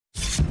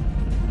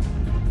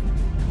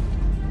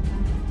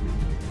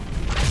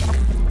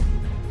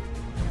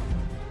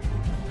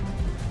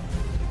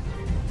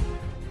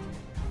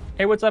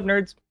Hey, what's up,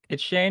 nerds?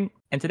 It's Shane,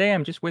 and today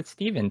I'm just with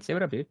Steven. Say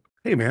what up, dude.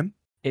 Hey, man.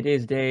 It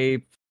is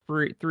day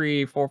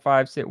three, four,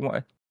 five, six,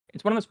 one.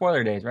 It's one of the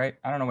spoiler days, right?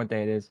 I don't know what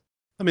day it is.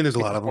 I mean, there's a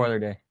It's lot a of them. spoiler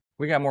day.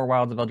 We got more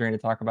Wilds of Eldraine to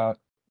talk about.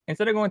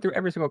 Instead of going through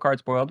every single card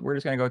spoiled, we're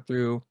just going to go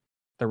through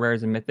the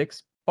rares and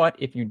mythics. But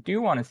if you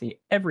do want to see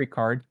every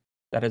card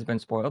that has been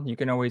spoiled, you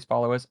can always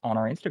follow us on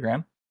our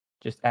Instagram,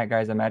 just at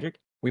Guys of Magic.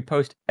 We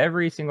post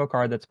every single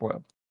card that's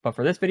spoiled. But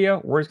for this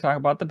video, we're just talking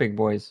about the big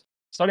boys.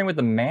 Starting with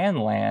the man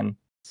land.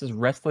 This is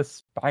Restless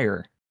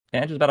Spire. It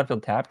enters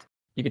battlefield tapped.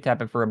 You could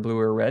tap it for a blue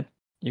or a red.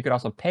 You could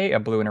also pay a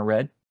blue and a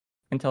red.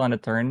 Until end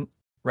of turn,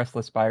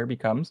 Restless Spire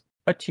becomes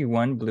a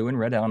 2/1 blue and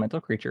red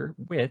elemental creature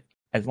with,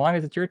 as long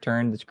as it's your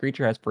turn, this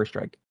creature has first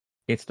strike.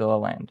 It's still a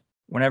land.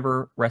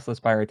 Whenever Restless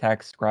Spire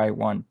attacks, scry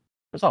 1.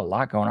 There's a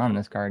lot going on in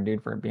this card,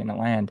 dude, for it being a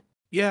land.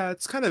 Yeah,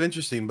 it's kind of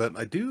interesting, but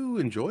I do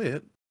enjoy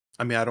it.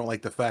 I mean, I don't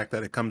like the fact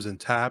that it comes in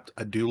tapped.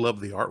 I do love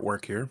the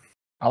artwork here.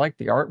 I like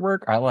the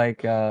artwork. I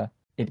like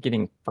it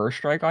getting first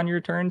strike on your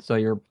turn, so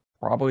you're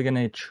probably going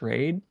to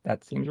trade.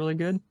 That seems really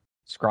good.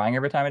 Scrying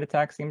every time it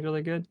attacks seems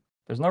really good.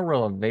 There's no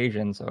real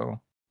evasion, so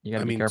you got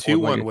to I be mean, careful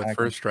with what 2-1 you're with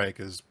attacking. first strike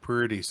is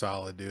pretty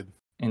solid, dude.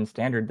 In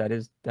standard, that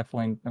is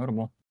definitely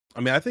notable.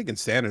 I mean, I think in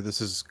standard, this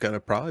is going to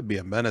probably be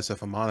a menace,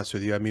 if I'm honest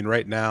with you. I mean,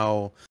 right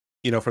now,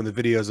 from the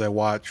videos I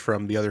watch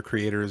from the other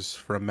creators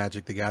from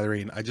Magic the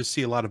Gathering, I just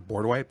see a lot of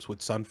board wipes with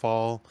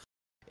Sunfall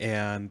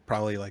and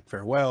probably like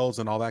Farewells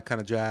and all that kind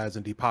of jazz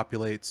and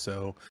depopulates.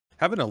 So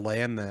having a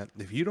land that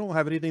if you don't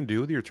have anything to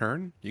do with your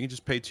turn, you can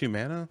just pay 2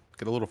 mana,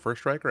 get a little first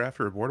striker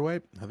after a board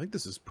wipe. I think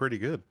this is pretty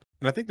good.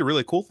 And I think the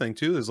really cool thing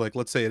too is, like,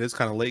 let's say it is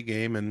kind of late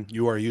game and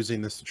you are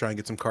using this to try and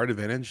get some card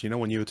advantage.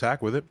 When you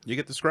attack with it, you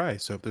get the scry.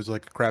 So if there's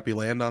like a crappy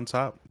land on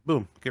top,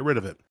 boom, get rid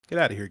of it. Get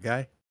out of here,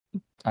 guy.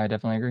 I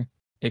definitely agree.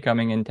 It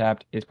coming in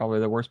tapped is probably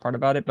the worst part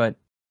about it, but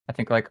I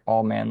think like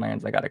all man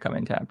lands, I got to come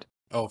in tapped.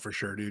 Oh, for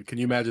sure, dude. Can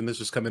you imagine this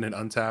just coming in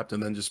untapped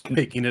and then just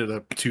making it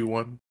a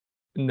 2-1?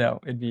 No,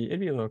 it'd be a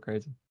little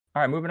crazy.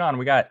 All right, moving on.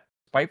 We got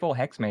Spiteful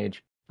Hexmage.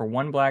 For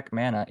 1 black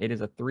mana, it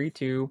is a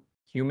 3/2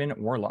 human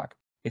warlock.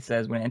 It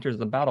says when it enters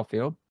the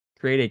battlefield,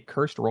 create a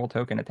cursed roll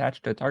token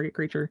attached to a target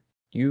creature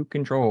you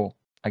control.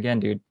 Again,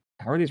 dude,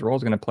 how are these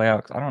rolls going to play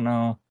out? 'Cause I don't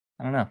know.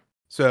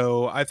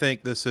 So I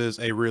think this is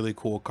a really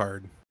cool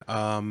card.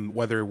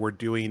 Whether we're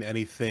doing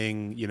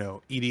anything,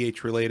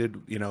 EDH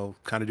related,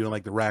 kind of doing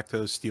like the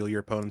Rakdos, steal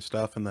your opponent's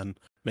stuff, and then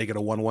make it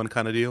a 1/1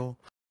 kind of deal.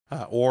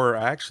 Or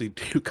I actually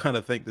do kind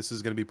of think this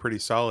is going to be pretty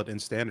solid in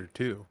standard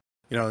too.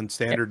 In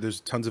standard, there's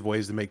tons of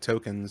ways to make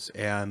tokens,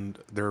 and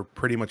they're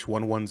pretty much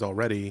 1/1s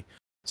already.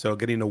 So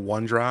getting a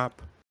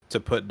 1-drop to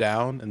put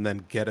down and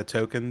then get a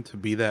token to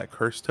be that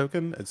curse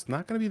token, it's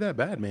not going to be that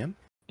bad, man.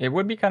 It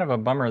would be kind of a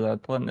bummer though,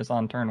 putting this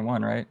on turn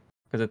 1, right?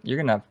 Because you're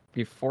gonna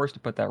be forced to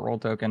put that roll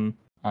token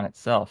on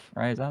itself,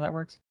 right? Is that how that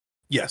works?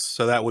 Yes,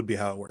 so that would be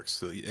how it works.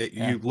 So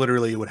you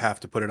literally would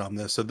have to put it on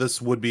this. So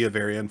this would be a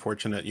very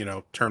unfortunate,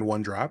 turn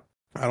 1 drop.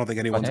 I don't think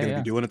anyone's going to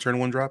be doing a turn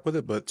 1 drop with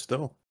it, but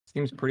still.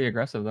 Seems pretty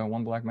aggressive though.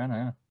 1 black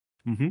mana,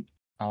 yeah. Mm-hmm.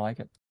 I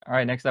like it. All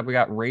right, next up we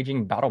got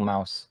Raging Battle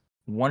Mouse.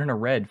 1 and a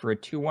red for a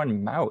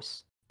 2/1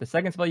 mouse. The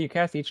second spell you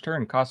cast each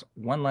turn costs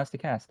 1 less to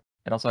cast.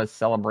 It also has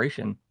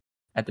Celebration.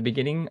 At the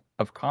beginning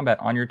of combat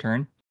on your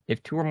turn,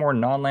 if 2 or more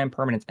non-land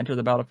permanents enter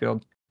the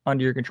battlefield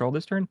under your control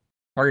this turn,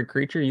 target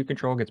creature you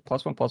control gets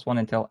 +1/+1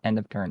 until end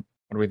of turn.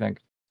 What do we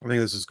think? I think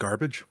this is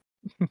garbage.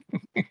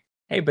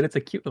 Hey, but it's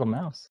a cute little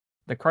mouse.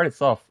 The card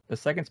itself, the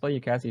second spell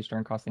you cast each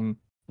turn costing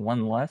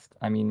 1 less.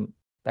 I mean,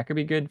 that could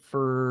be good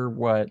for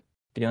what?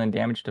 Dealing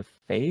damage to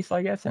face,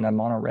 I guess, in a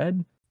mono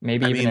red.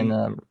 Maybe in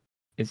a.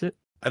 Is it?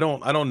 I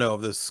don't know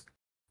if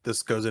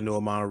this goes into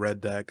a mono red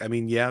deck. I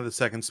mean, yeah, the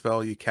second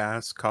spell you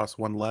cast costs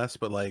 1 less,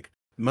 but like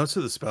most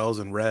of the spells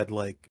in red,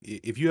 like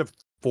if you have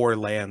 4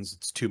 lands,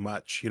 it's too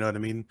much. You know what I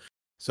mean?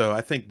 So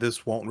I think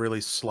this won't really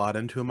slot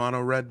into a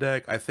mono red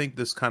deck. I think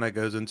this kind of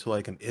goes into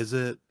like an is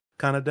it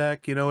kind of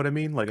deck. You know what I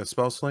mean? Like a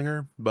spell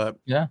slinger. But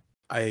Yeah.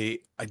 I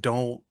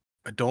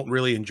don't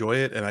really enjoy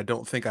it, and I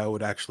don't think I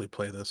would actually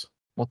play this.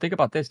 Well, think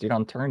about this, dude.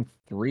 On turn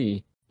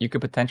 3, you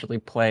could potentially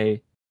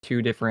play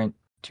 2 different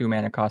 2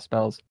 mana cost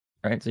spells,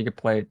 right? So you could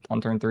play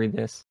on turn 3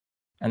 this,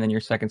 and then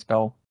your second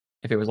spell,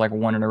 if it was like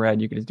 1 in a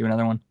red, you could just do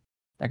another one.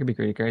 That could be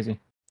pretty crazy.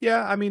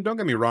 Yeah, I mean, don't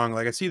get me wrong.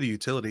 Like, I see the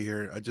utility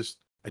here. I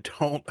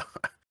don't,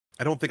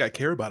 I don't think I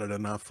care about it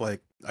enough.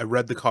 Like, I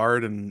read the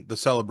card, and the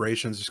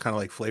celebrations just kind of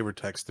like flavor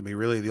text to me.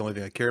 Really, the only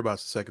thing I care about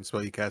is the second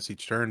spell you cast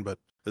each turn. But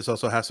this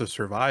also has to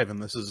survive,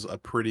 and this is a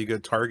pretty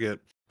good target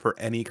for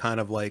any kind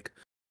of like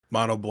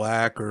mono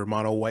black or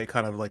mono white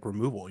kind of like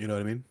removal. You know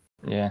what I mean?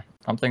 Yeah,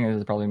 I'm thinking this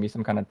is probably gonna be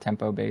some kind of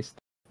tempo based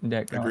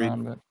deck going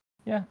on, but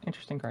yeah,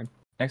 interesting card.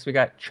 Next we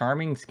got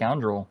Charming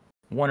Scoundrel.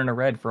 1 in a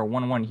red for a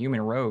 1/1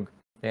 human rogue.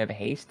 They have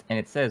haste, and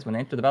it says when they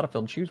enter the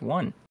battlefield, choose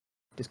 1.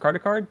 Discard a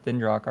card, then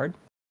draw a card.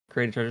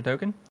 Create a treasure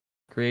token.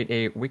 Create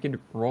a wicked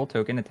roll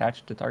token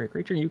attached to target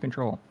creature you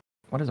control.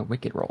 What is a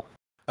wicked roll?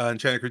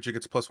 Enchanted creature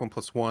gets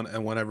 +1/+1,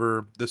 and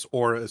whenever this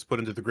aura is put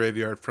into the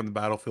graveyard from the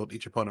battlefield,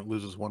 each opponent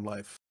loses 1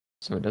 life.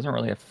 So it doesn't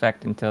really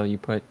affect until you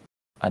put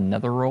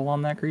another roll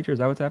on that creature? Is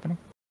that what's happening?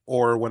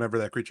 Or whenever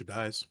that creature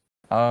dies.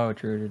 Oh,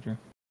 true.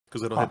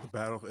 Because it'll hit the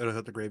battle. It'll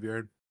hit the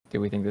graveyard.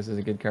 Do we think this is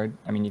a good card?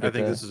 I mean, you I get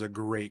think to this is a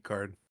great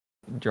card.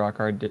 draw a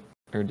card,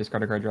 or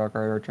discard a card, draw a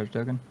card, or treasure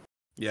token.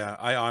 Yeah,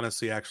 I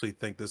honestly actually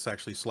think this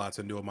actually slots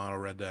into a mono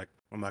red deck.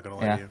 I'm not gonna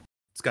lie Yeah. to you.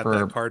 It's got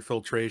that card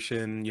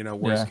filtration, you know,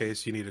 worst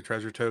case you need a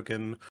treasure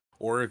token.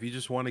 Or if you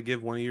just want to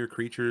give one of your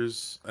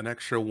creatures an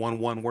extra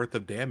 1/1 worth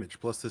of damage,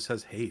 plus this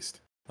has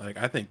haste. Like,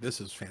 I think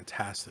this is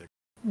fantastic.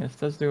 This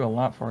does do a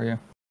lot for you.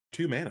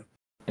 2 mana.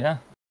 Yeah.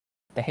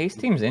 The haste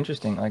team's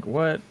interesting. Like,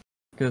 what?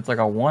 Because it's like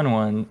a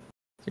 1/1,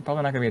 so you're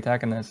probably not going to be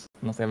attacking this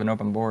unless they have an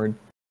open board.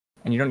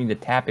 And you don't need to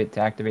tap it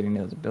to activate any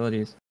of those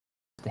abilities.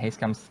 The haste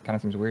kind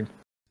of seems weird.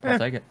 I'll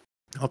take it.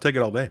 I'll take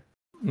it all day.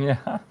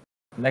 Yeah.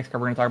 Next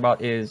card we're going to talk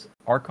about is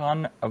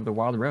Archon of the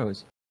Wild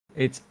Rose.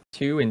 It's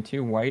 2 and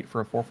 2 white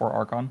for a 4/4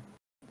 Archon.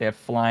 They have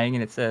flying,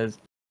 and it says,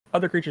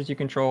 other creatures you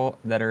control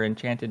that are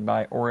enchanted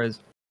by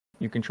auras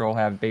you control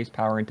have base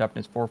power and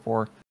toughness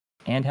 4/4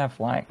 and have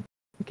flying.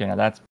 Okay, now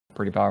that's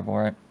pretty powerful,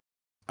 right?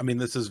 I mean,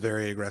 this is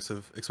very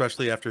aggressive,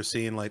 especially after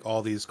seeing like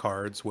all these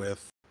cards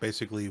with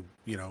basically,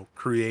 you know,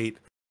 create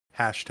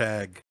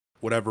hashtag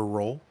whatever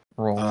role.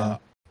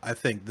 I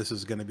think this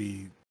is going to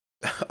be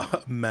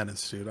a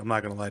menace, dude. I'm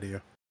not going to lie to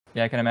you.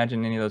 Yeah, I can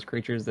imagine any of those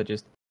creatures that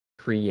just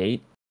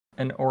create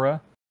an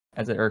aura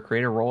or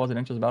create a role as it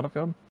enters the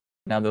battlefield.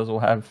 Now those will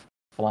have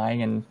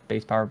flying and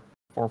base power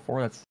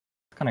 4/4. That's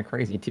kind of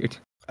crazy, dude.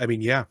 I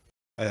mean, yeah,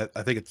 I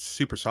think it's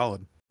super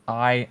solid.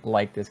 I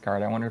like this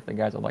card. I wonder if the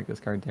guys will like this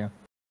card too.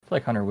 I feel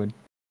like Hunter would.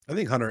 I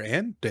think Hunter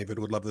and David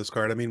would love this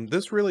card. I mean,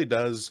 this really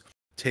does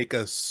take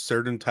a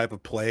certain type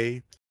of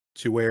play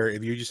to where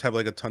if you just have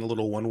like a ton of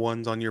little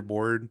 1/1s on your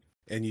board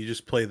and you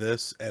just play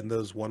this and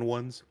those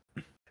 1/1s.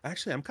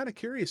 Actually, I'm kind of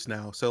curious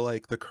now. So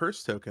like the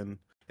curse token,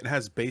 it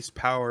has base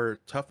power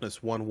toughness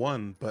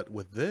 1/1, but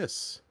with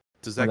this,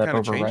 does that kind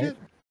of change it?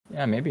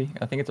 Yeah, maybe.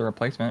 I think it's a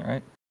replacement,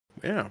 right?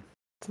 Yeah.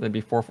 So they'd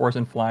be 4/4s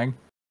and flying.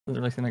 Doesn't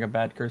really seem like a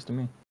bad curse to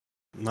me.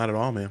 Not at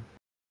all, man.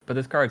 But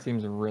this card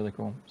seems really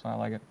cool, so I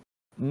like it.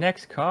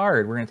 Next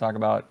card, we're going to talk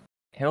about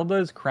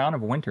Hylda's Crown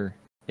of Winter.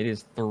 It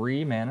is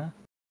 3 mana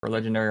for a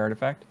legendary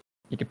artifact.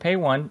 You can pay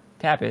 1,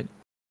 tap it,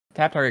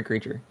 tap target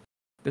creature.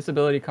 This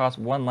ability costs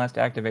 1 less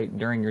to activate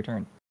during your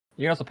turn.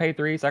 You can also pay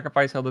 3,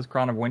 sacrifice Hylda's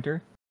Crown of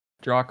Winter,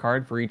 draw a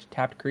card for each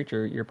tapped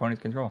creature your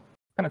opponents control.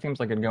 Kind of seems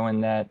like it'd go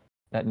in that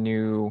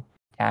new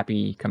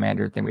tappy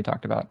commander thing we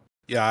talked about.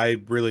 Yeah, I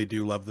really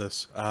do love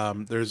this.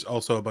 There's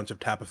also a bunch of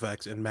tap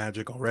effects in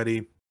Magic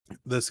already.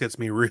 This gets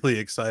me really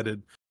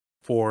excited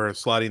for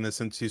slotting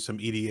this into some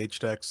EDH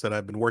decks that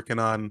I've been working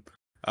on.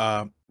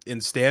 In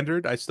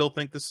Standard, I still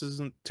think this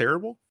isn't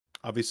terrible.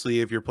 Obviously,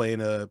 if you're playing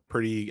a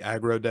pretty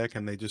aggro deck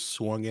and they just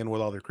swung in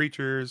with all their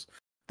creatures,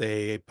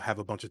 they have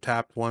a bunch of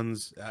tapped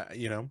ones,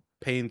 you know,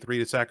 paying 3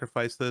 to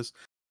sacrifice this.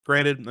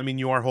 Granted, I mean,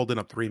 you are holding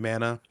up 3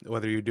 mana,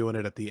 whether you're doing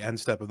it at the end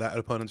step of that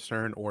opponent's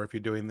turn or if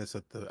you're doing this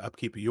at the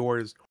upkeep of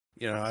yours.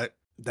 You know,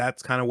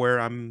 that's kind of where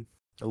I'm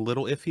a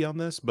little iffy on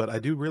this, but I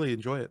do really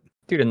enjoy it.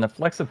 Dude, and the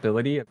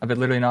flexibility of it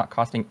literally not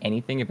costing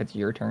anything if it's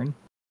your turn,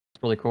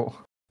 it's really cool.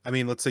 I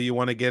mean, let's say you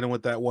want to get in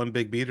with that one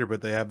big beater,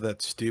 but they have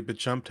that stupid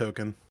chump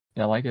token.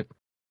 Yeah, I like it.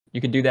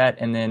 You could do that,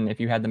 and then if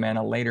you had the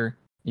mana later,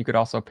 you could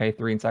also pay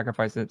 3 and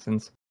sacrifice it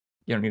since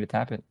you don't need to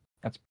tap it.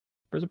 That's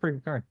a pretty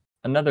good card.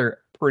 Another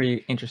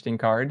pretty interesting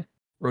card,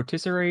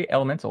 Rotisserie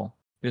Elemental.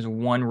 It is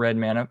 1 red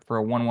mana for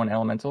a 1/1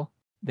 elemental.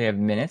 They have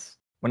menace.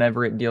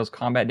 Whenever it deals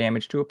combat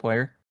damage to a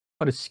player,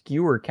 put a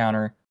skewer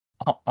counter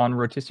on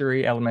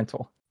Rotisserie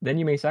Elemental. Then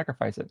you may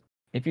sacrifice it.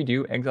 If you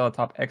do, exile the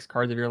top X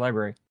cards of your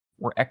library,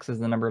 where X is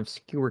the number of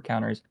skewer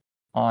counters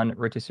on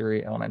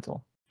Rotisserie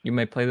Elemental. You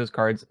may play those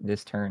cards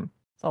this turn.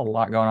 It's a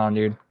lot going on,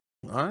 dude.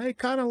 I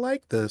kind of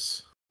like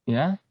this.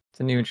 Yeah, it's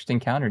a new interesting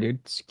counter,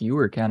 dude.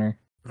 Skewer counter.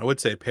 I would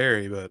say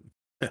parry, but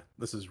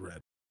this is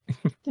red.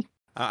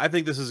 I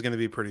think this is going to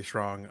be pretty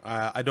strong.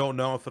 I don't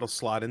know if it'll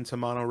slot into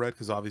mono red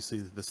because obviously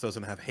this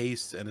doesn't have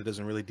haste and it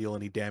doesn't really deal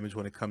any damage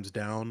when it comes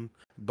down.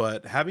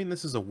 But having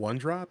this as a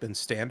 1-drop in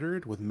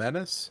Standard with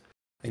menace,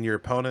 and your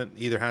opponent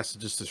either has to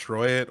just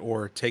destroy it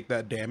or take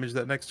that damage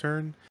that next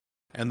turn,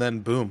 and then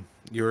boom,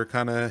 you're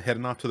kind of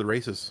heading off to the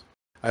races.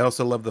 I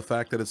also love the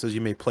fact that it says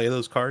you may play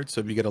those cards,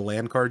 so if you get a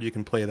land card, you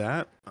can play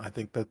that. I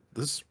think that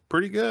this is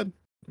pretty good.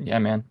 Yeah,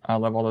 man. I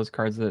love all those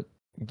cards that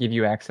give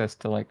you access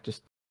to like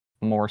just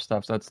more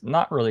stuff. So it's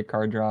not really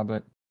card draw,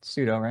 but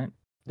pseudo, right?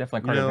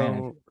 Definitely card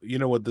advantage. You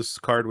know what this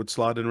card would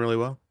slot in really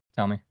well?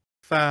 Tell me.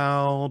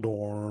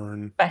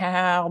 Faldorn.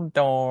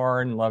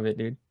 Faldorn. Love it,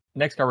 dude.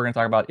 Next card we're going to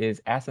talk about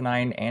is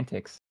Asinine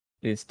Antics.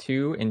 It is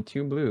 2 and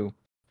 2 blue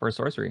for a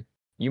sorcery.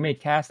 You may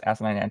cast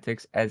Asinine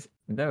Antics as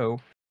though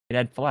it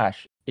had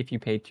flash if you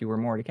pay 2 or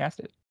more to cast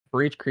it.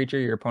 For each creature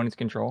your opponents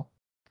control,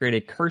 create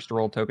a cursed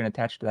roll token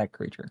attached to that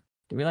creature.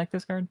 Do we like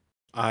this card?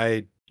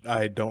 I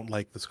don't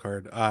like this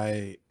card.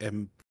 I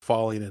am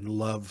falling in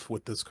love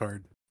with this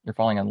card. You're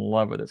falling in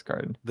love with this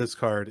card. This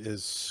card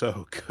is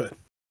so good.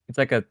 It's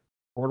like a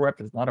board wipe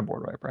that's not a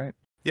board wipe, right?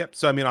 Yep.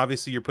 So I mean,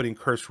 obviously you're putting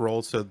cursed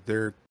rolls, so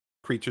their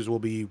creatures will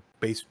be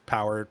base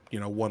power,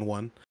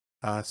 1/1.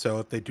 So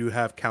if they do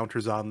have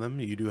counters on them,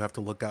 you do have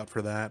to look out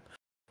for that.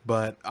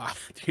 But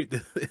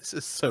dude, this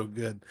is so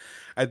good.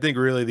 I think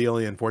really the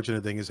only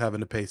unfortunate thing is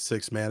having to pay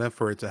 6 mana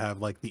for it to have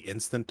like the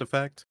instant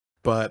effect.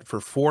 But for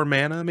 4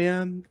 mana,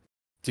 man,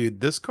 dude,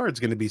 this card's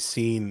going to be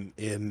seen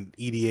in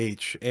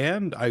EDH,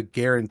 and I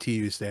guarantee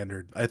you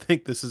standard. I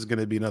think this is going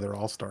to be another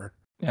all-star.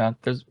 Yeah,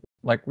 there's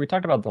like we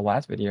talked about the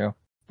last video.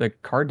 The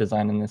card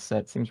design in this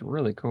set seems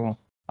really cool.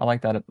 I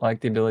like that. I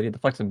like the ability, the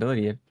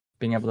flexibility of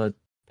being able to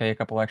pay a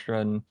couple extra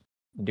and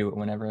do it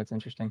whenever. It's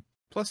interesting.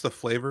 Plus the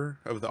flavor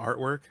of the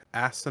artwork,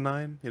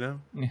 asinine, you know,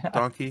 Yeah,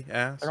 donkey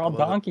ass. they're I all love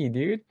it. donkey,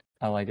 dude.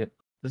 I like it.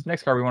 This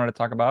next card we wanted to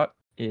talk about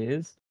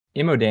is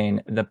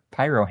Imodane, the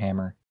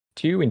Pyrohammer.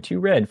 2 and 2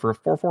 red for a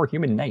 4/4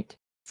 human knight.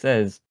 It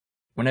says,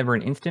 whenever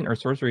an instant or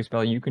sorcery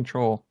spell you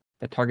control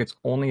that targets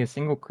only a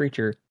single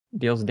creature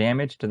deals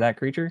damage to that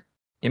creature,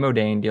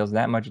 Imodane deals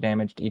that much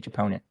damage to each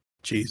opponent.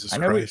 Jesus I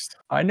know Christ.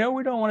 I know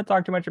we don't want to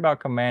talk too much about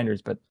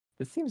commanders, but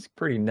this seems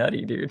pretty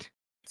nutty, dude.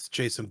 It's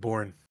Jason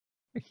Bourne.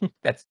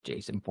 That's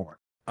Jason Bourne.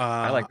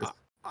 I like this.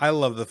 I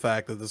love the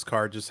fact that this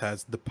card just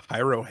has the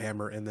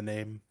Pyrohammer in the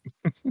name.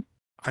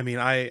 I mean,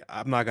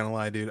 I'm not gonna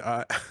lie, dude.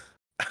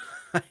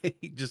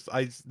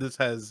 This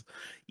has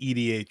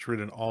EDH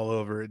written all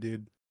over it,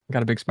 dude.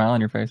 Got a big smile on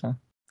your face, huh?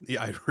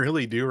 Yeah, I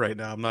really do right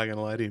now. I'm not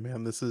gonna lie to you,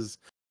 man.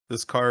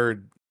 This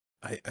card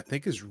I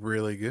think is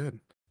really good.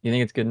 You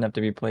think it's good enough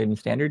to be played in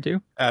standard too?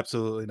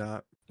 Absolutely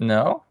not.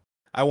 No?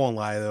 I won't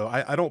lie though.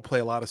 I don't play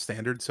a lot of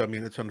standard, so I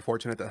mean it's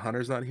unfortunate that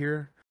Hunter's not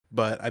here.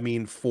 But I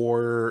mean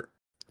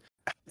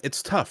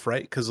it's tough,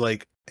 right? Because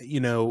like, you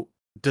know,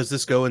 does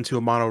this go into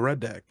a mono red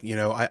deck? You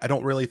know, I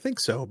don't really think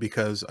so,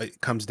 because it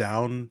comes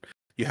down,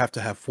 you have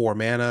to have 4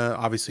 mana.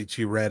 Obviously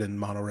 2 red and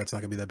mono red's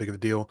not gonna be that big of a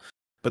deal.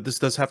 But this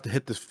does have to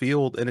hit this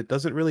field, and it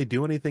doesn't really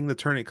do anything the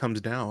turn it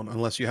comes down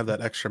unless you have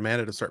that extra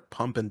mana to start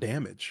pumping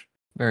damage.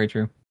 Very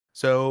true.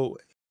 So,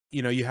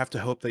 you know, you have to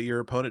hope that your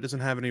opponent doesn't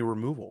have any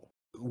removal.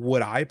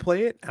 Would I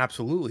play it?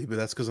 Absolutely, but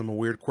that's because I'm a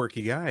weird,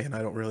 quirky guy and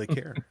I don't really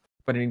care.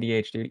 But in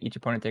EDH, dude, each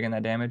opponent taking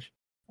that damage.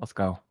 Let's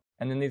go.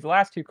 And then these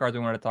last 2 cards we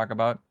wanted to talk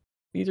about,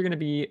 these are going to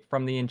be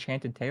from the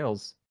Enchanted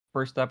Tales.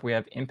 First up, we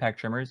have Impact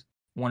Tremors,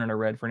 1 and a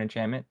red for an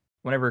enchantment.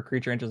 Whenever a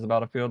creature enters the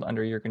battlefield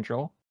under your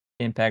control,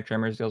 Impact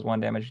Tremors deals 1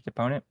 damage to each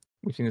opponent.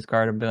 We've seen this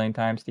card a billion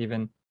times,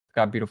 Steven. It's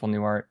got beautiful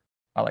new art.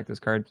 I like this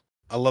card.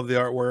 I love the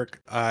artwork.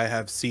 I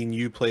have seen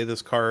you play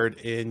this card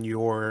in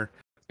your...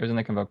 It was in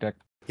the Convoke deck.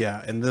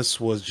 Yeah, and this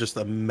was just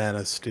a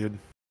menace, dude.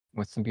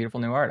 With some beautiful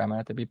new art. I might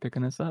have to be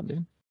picking this up,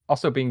 dude.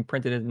 Also being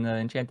printed in the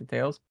Enchanted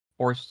Tales,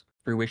 Force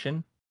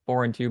Fruition,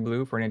 4 and 2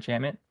 blue for an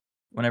enchantment.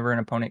 Whenever an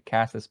opponent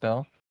casts a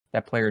spell,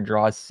 that player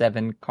draws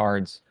 7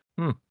 cards.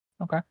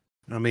 Okay.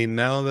 I mean,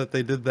 now that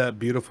they did that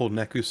beautiful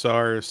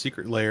Nekusar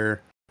secret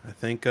lair, I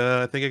think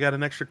I got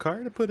an extra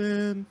card to put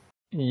in.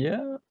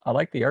 Yeah, I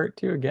like the art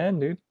too. Again,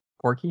 dude,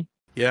 quirky.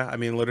 Yeah, I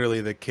mean,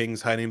 literally the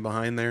king's hiding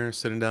behind there,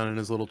 sitting down in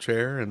his little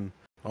chair, and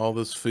all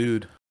this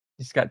food.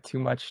 He's got too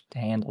much to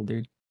handle,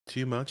 dude.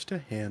 Too much to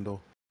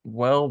handle.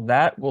 Well,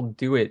 that will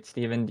do it,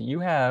 Steven. Do you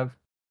have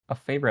a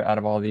favorite out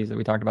of all of these that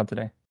we talked about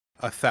today?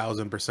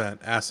 1000%.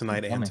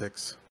 Asinine Tell me.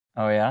 Antics.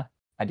 Oh yeah,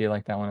 I do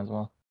like that one as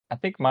well. I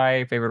think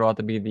my favorite will have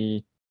to be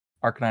the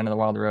Archon of the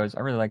Wild Rose.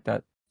 I really like that.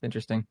 It's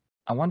interesting.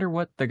 I wonder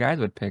what the guys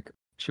would pick.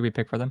 Should we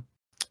pick for them?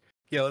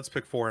 Yeah, let's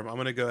pick for him. I'm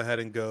gonna go ahead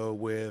and go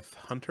with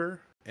Hunter,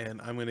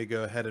 and I'm gonna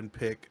go ahead and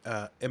pick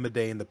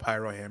Imodane the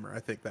Pyrohammer. I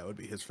think that would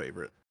be his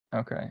favorite.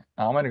 Okay,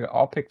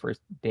 I'll pick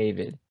first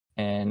David,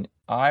 and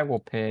I will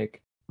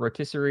pick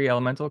Rotisserie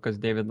Elemental because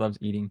David loves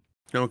eating.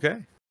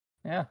 Okay.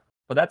 Yeah,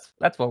 but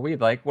that's what we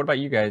like. What about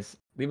you guys?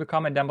 Leave a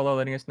comment down below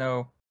letting us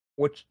know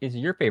which is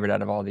your favorite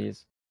out of all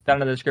these.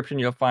 Down in the description,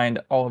 you'll find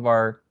all of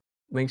our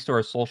links to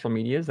our social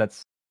medias.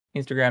 That's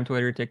Instagram,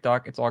 Twitter,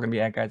 TikTok. It's all going to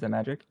be at Guys at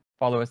Magic.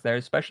 Follow us there,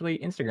 especially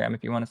Instagram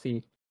if you want to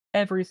see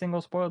every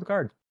single spoiled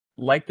card.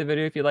 Like the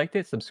video if you liked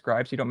it.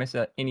 Subscribe so you don't miss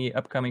any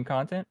upcoming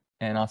content.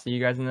 And I'll see you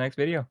guys in the next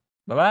video.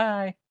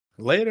 Bye-bye.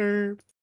 Later.